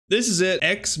This is it.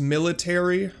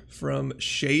 Ex-Military from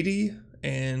Shadey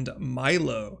and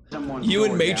Milo. You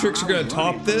and Matrix are gonna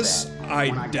top this?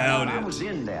 I doubt it.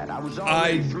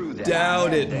 I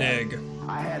doubt it, Neg.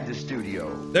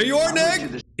 There you are,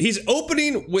 Neg! He's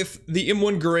opening with the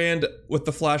M1 Grand with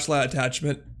the flashlight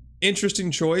attachment. Interesting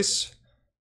choice.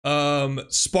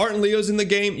 Spartan Leo's in the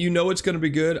game. You know it's gonna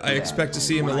be good. I expect to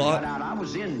see him a lot. I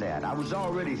was in that. I was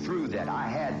already through that. I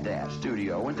had that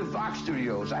studio. Went to Fox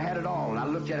Studios. I had it all, and I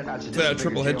looked at it. I said, that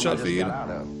triple headshot feed.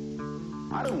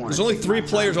 There's only 3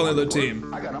 players on the other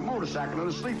team. I got a motorcycle and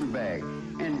a sleeping bag,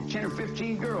 and 10 or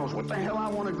 15 girls. What the hell I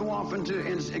want to go off and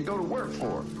go to work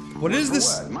for? What is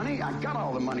this? What? Money? I got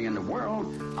all the money in the world.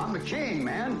 I'm the king,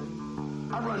 man.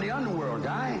 I run the underworld,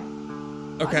 guy.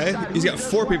 Okay, he's got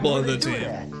 4 people on the team.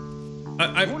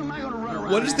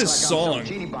 What is this song?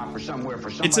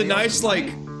 It's a nice,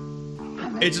 like,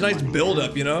 it's a nice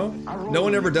build-up, you know? No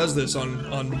one ever does this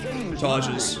on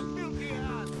Tages.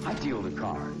 I deal the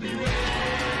card.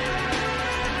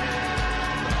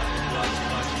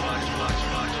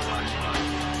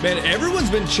 Man, everyone's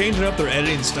been changing up their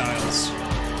editing styles.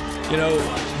 You know,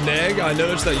 Neg, I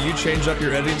noticed that you changed up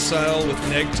your editing style with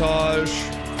Neg Taj.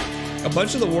 A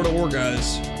bunch of the World of War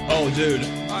guys. Oh, dude.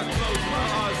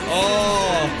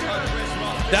 Oh.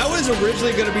 That was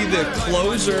originally going to be the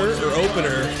closer or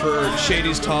opener for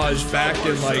Shadey's Taj back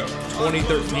in like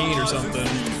 2013 or something.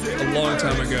 A long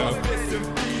time ago.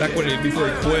 Back when before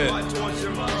he quit.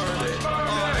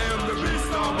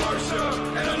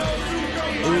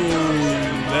 Ooh,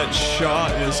 that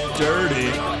shot is dirty.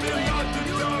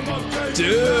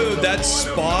 Dude, that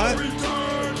spot.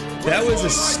 That was a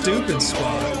stupid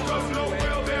spot.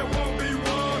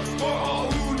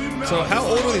 So how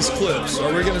old are these clips?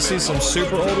 Are we gonna see some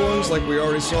super old ones like we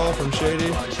already saw from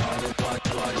Shadey?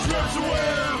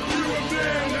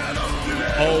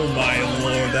 Oh my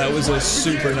lord, that was a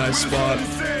super nice spot.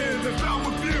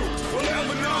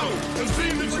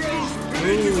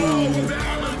 Ooh.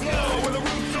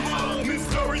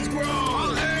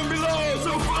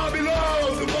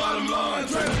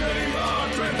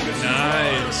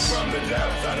 Nice.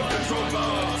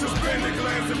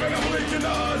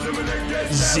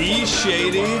 Z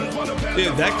Shadey,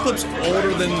 dude, that clip's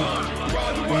older than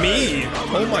me.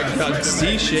 Oh my god,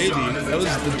 Z Shadey, that was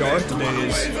the dark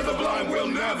days.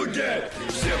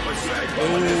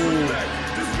 Oh.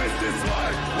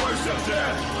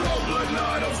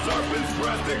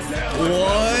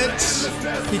 What?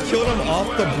 He killed him off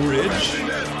the bridge?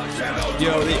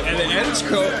 Yo, the end's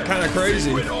kind of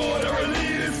crazy.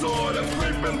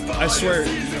 I swear.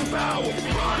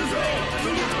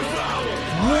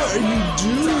 What are you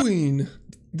doing?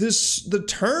 The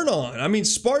turn on. I mean,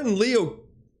 Spartan Leo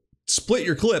split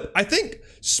your clip. I think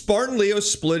Spartan Leo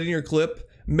splitting your clip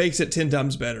makes it 10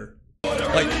 times better.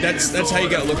 Like that's how you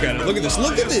gotta look at it. Look at this.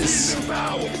 Look at this.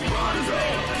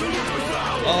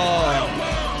 Oh.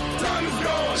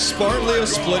 Spartan Leo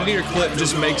splitting your clip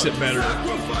just makes it better.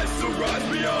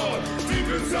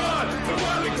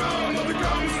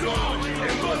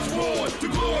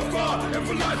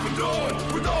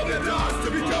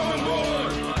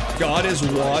 God is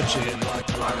watching.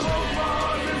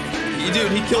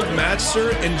 Dude, he killed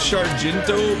Master and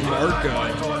Sargento Marco.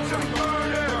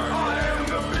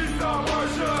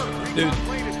 Dude,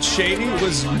 Shadey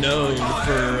was known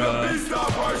for,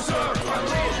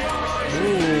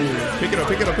 ooh, pick it up,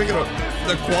 pick it up, pick it up.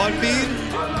 The quad feed?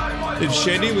 Dude,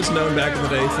 Shadey was known back in the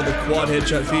day for the quad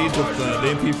headshot feeds with the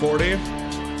MP40.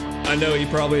 I know he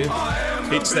probably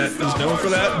hates that he's known for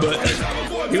that, but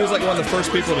he was like one of the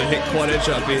first people to hit quad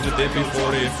headshot feeds with the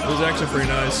MP40. It was actually pretty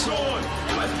nice.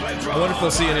 I wonder if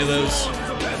we'll see any of those.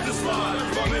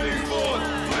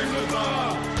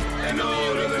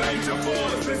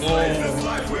 Oh.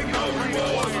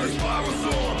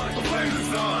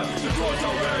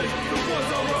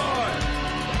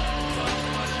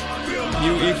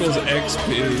 U equals XP.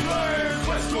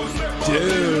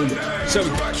 Dude. So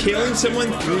killing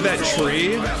someone through that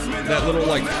tree, that little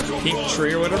like pink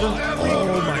tree or whatever.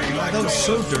 Oh my god, that was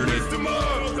so dirty.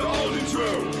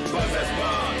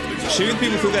 Shooting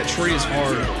people through that tree is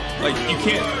hard. Like you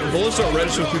can't, bullets don't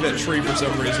register through that tree for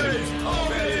some reason.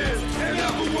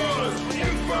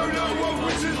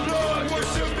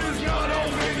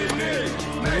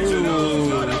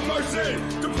 Ooh.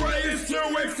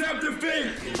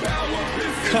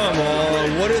 Come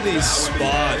on, what are these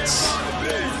spots?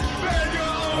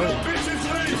 Oh,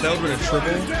 if that would've been a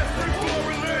triple.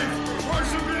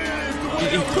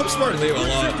 He clips Spartan Leo a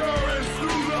lot.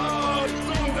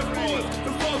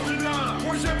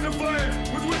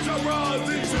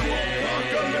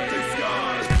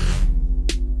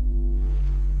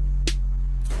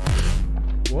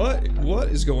 What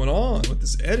is going on with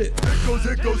this edit?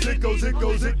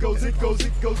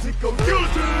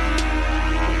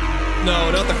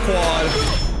 No, not the quad.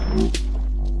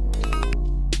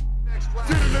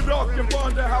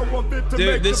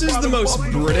 Dude, this is the most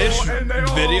British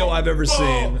video I've ever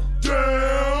seen.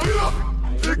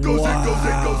 Wow.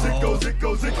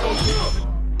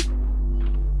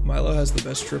 Milo has the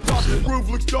best triples, dude.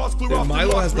 Dude,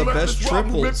 Milo has the best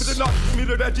triples.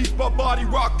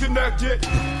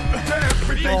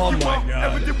 Oh my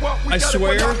god. I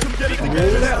swear,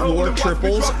 World at War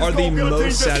triples are the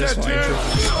most satisfying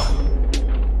triples.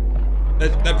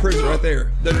 That proves it right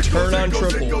there. The turn-on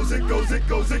triple. World at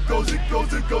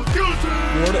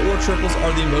War triples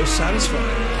are the most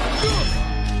satisfying.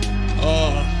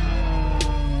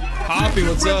 Poppy,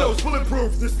 what's up?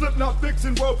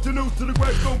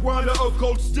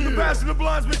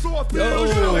 Yo,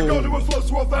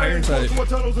 Iron Type.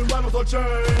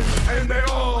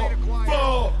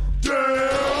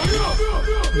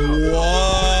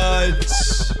 What?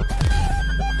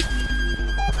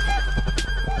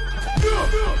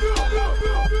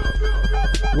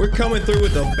 We're coming through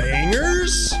with the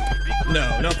bangers?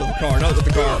 No, not with the car, not with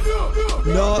the car.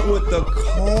 Not with the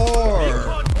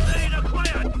car.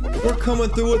 We're coming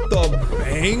through with the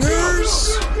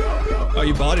bangers? Oh,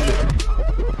 you bodied it.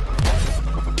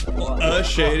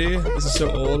 Shady. This is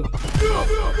so old.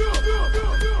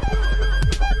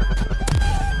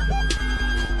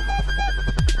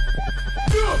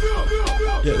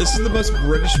 Yeah, this is the most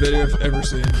British video I've ever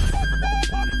seen.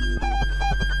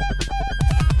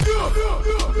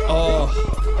 Oh,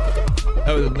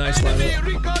 that was a nice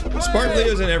lineup. Spartan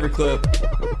Leo's in every clip.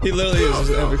 He literally is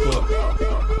in every clip.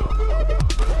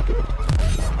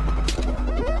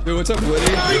 Dude, what's up,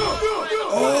 Woody?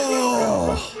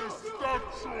 Oh!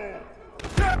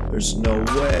 There's no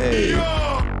way.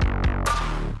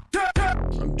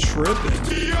 I'm tripping.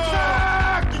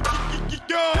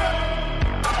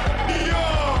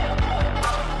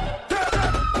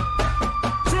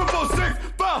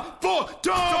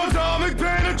 Atomic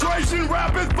penetration,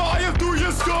 rapid fire through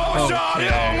your skull. Shot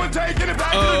it on when taking it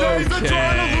back to the days of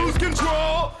trying to lose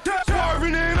control.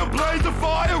 Swerving in a blaze of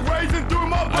fire, racing through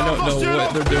my blood. I don't know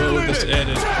what they're doing with this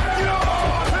edit.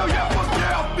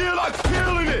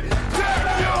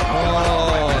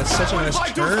 Oh, it's such a nice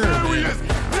turn, man.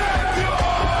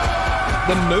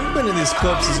 The movement in these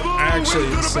clips is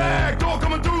actually insane.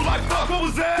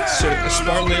 So,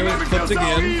 Spartan Leo clipped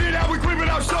again.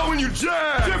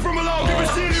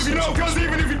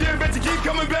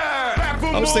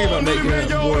 I was thinking about making it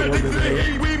more video.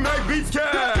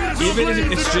 Even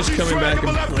if it's just coming back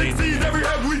and playing. It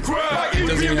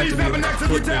doesn't even have to be a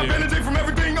clip video.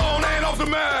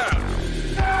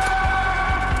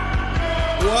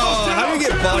 Whoa, how do you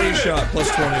get body shot plus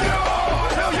 20?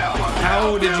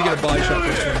 How did you get a body shot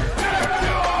plus 20?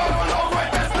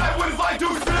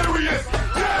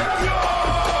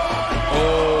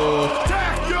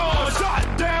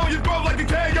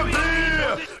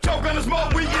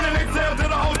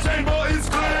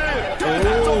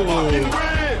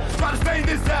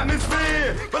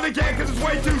 But they can't cause it's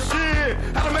way too shit.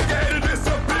 How to make a hater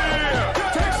disappear.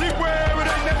 Take shit where it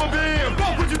ain't never been.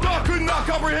 Both what you thought could not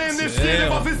comprehend this shit.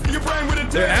 If I fist your brain with a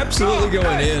they're absolutely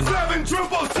going in.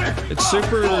 It's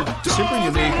super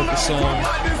unique with the song.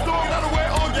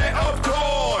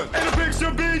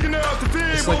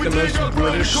 It's like the most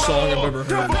British song I've ever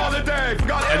heard.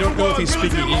 I don't know if he's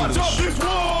speaking English.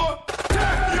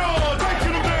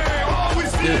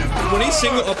 Dude, when he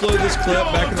single uploaded this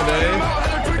clip back in the day,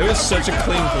 it was such a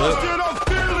clean clip.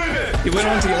 He went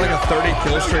on to get like a 30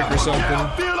 kill streak or something.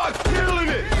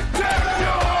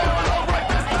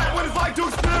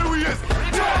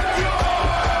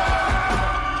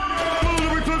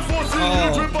 Oh.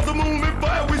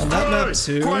 On that map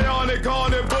too?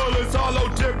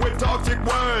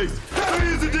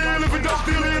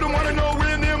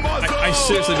 I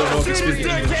seriously don't know if he's speaking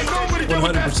English.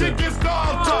 100%.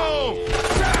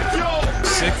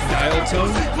 Sick dial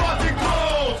tone.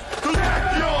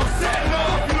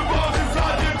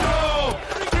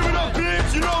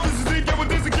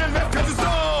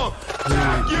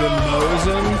 The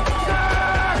Mosin.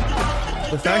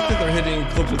 The fact that they're hitting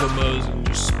clips with the Mosin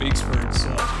just speaks for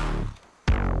itself.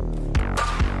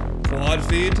 Quad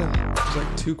feed. There's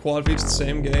like 2 quad feeds the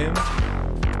same game.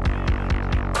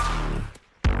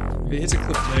 If he hits a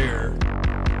clip there.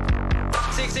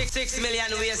 6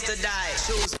 million ways to die.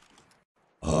 Shoes.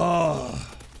 Oh.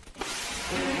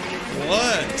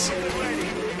 What?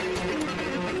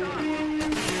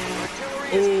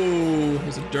 Oh,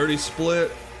 there's a dirty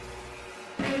split.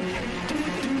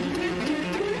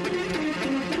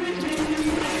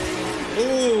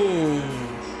 Oh.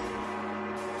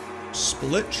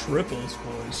 split triples,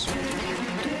 boys.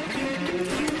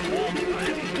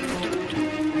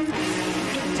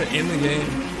 To end the game.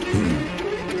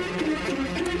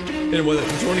 And with it,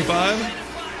 25?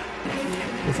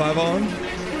 The 5 on?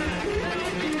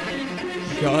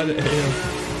 God damn.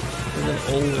 And then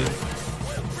only.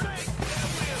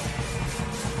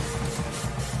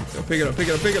 Go pick it up, pick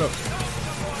it up, pick it up.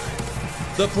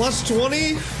 The plus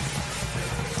 20.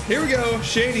 Here we go.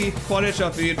 Shadey. Quad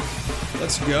headshot feed.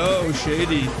 Let's go,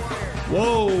 Shadey.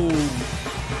 Whoa.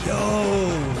 Yo.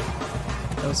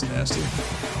 That was nasty.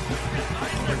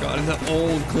 Oh my god, and the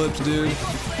old clips, dude.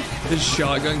 His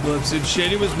shotgun clips, dude.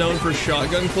 Shadey was known for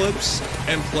shotgun clips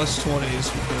and plus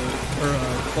 20s with the, or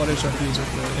quad headshot feeds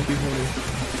with the MP40.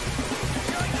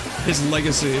 His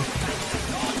legacy.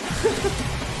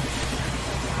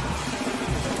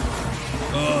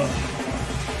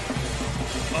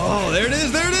 Oh, there it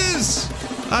is, there it is!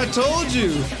 I told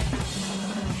you!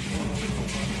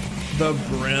 The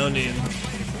Browning.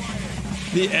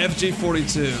 The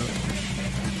FG42.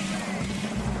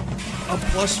 A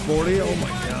plus 40? Oh my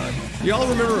god. Y'all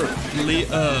remember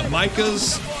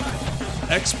Micah's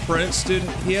ex-Prince, dude?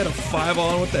 He had a 5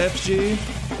 on with the FG.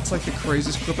 It's like the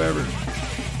craziest clip ever.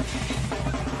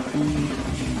 Ooh.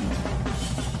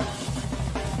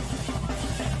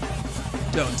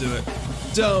 Don't do it.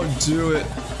 Don't do it.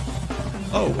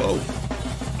 Oh, whoa.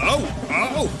 Oh,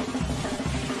 oh!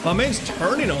 My man's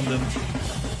turning on them.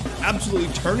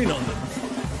 Absolutely turning on them.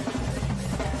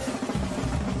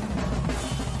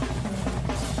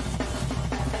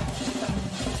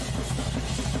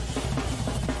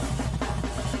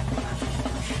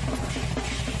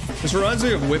 This reminds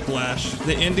me of Whiplash.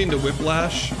 The ending to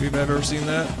Whiplash, if you've ever seen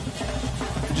that.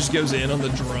 It just goes in on the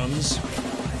drums.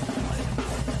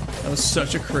 That was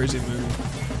such a crazy movie.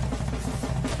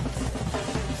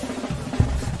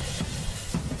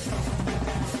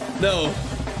 No.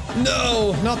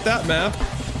 No, not that map.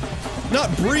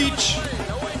 Not Breach.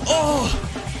 Oh.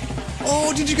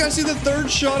 Oh, did you guys see the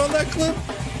third shot on that clip?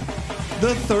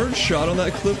 The third shot on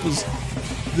that clip was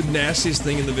the nastiest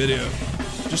thing in the video.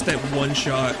 Just that one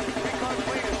shot.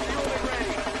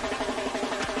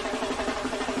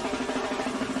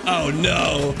 Oh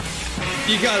no.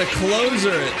 You gotta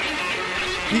closer it.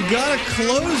 You gotta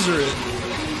closer it.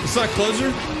 It's not closer?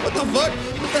 What the fuck?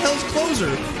 What the hell's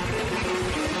closer?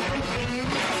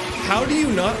 How do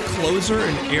you not closer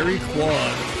an airy quad?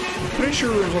 I'm pretty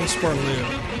sure it was on Spartan Leo.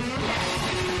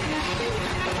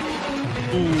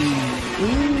 Ooh.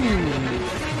 Ooh.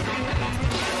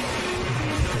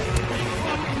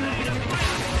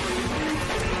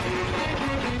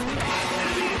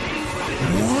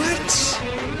 What?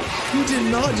 He did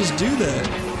not just do that.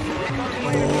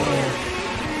 Oh.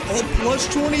 Oh, plus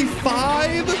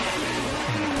 25?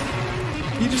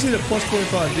 He just hit a plus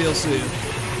 25 DLC.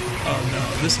 Oh no,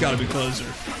 this gotta be closer.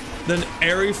 Then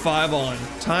airy 5 on,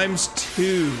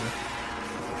 ×2.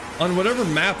 On whatever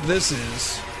map this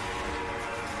is.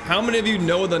 How many of you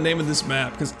know the name of this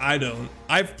map? Because I don't.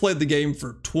 I've played the game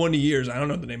for 20 years. I don't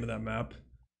know the name of that map.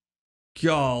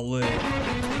 Golly.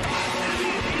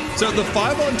 So the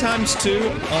 5 on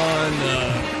 ×2 on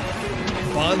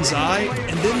Bonsai,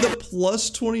 and then the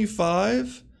plus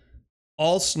 25,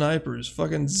 all snipers.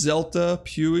 Fucking Zelta,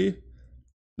 Pewee.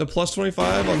 The plus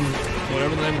 25 on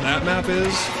whatever the name of that map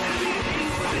is.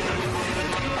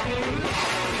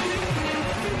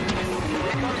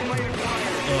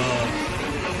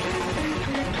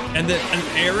 And then an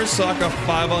Arasaka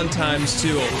 5 on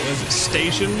 ×2. Was it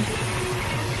Station?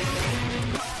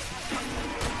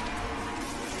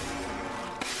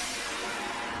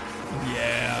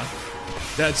 Yeah.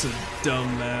 That's a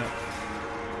dumb map.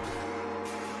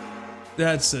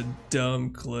 That's a dumb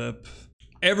clip.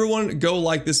 Everyone go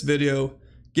like this video.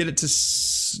 Get it to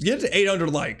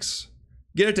 800 likes.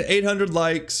 Get it to 800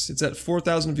 likes. It's at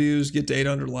 4,000 views. Get to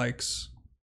 800 likes.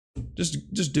 Just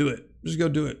do it. Just go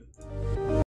do it.